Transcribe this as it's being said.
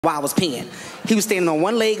while I was peeing. He was standing on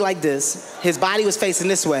one leg like this, his body was facing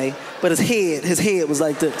this way, but his head was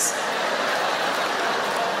like this.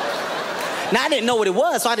 Now, I didn't know what it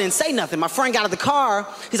was, so I didn't say nothing. My friend got out of the car,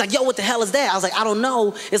 he's like, yo, what the hell is that? I was like, I don't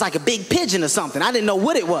know, it's like a big pigeon or something. I didn't know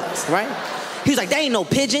what it was, right? He was like, that ain't no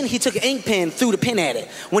pigeon. He took an ink pen, threw the pen at it.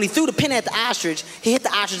 When he threw the pen at the ostrich, he hit the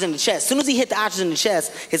ostrich in the chest. As soon as he hit the ostrich in the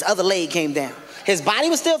chest, his other leg came down. His body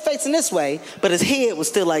was still facing this way, but his head was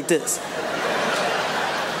still like this.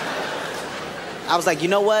 I was like, you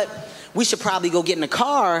know what? We should probably go get in the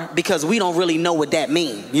car because we don't really know what that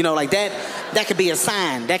means. You know, like that could be a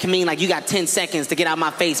sign. That can mean like you got 10 seconds to get out of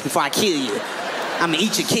my face before I kill you. I'm gonna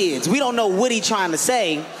eat your kids. We don't know what he's trying to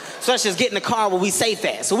say, so let's just get in the car where we safe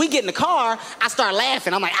at. So we get in the car, I start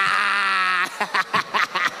laughing. I'm like, ah,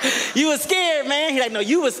 you was scared, man. He's like, no,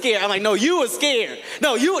 you was scared. I'm like, no, you was scared.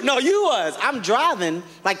 No, you was. I'm driving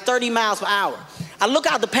like 30 miles per hour. I look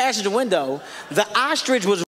out the passenger window, the ostrich was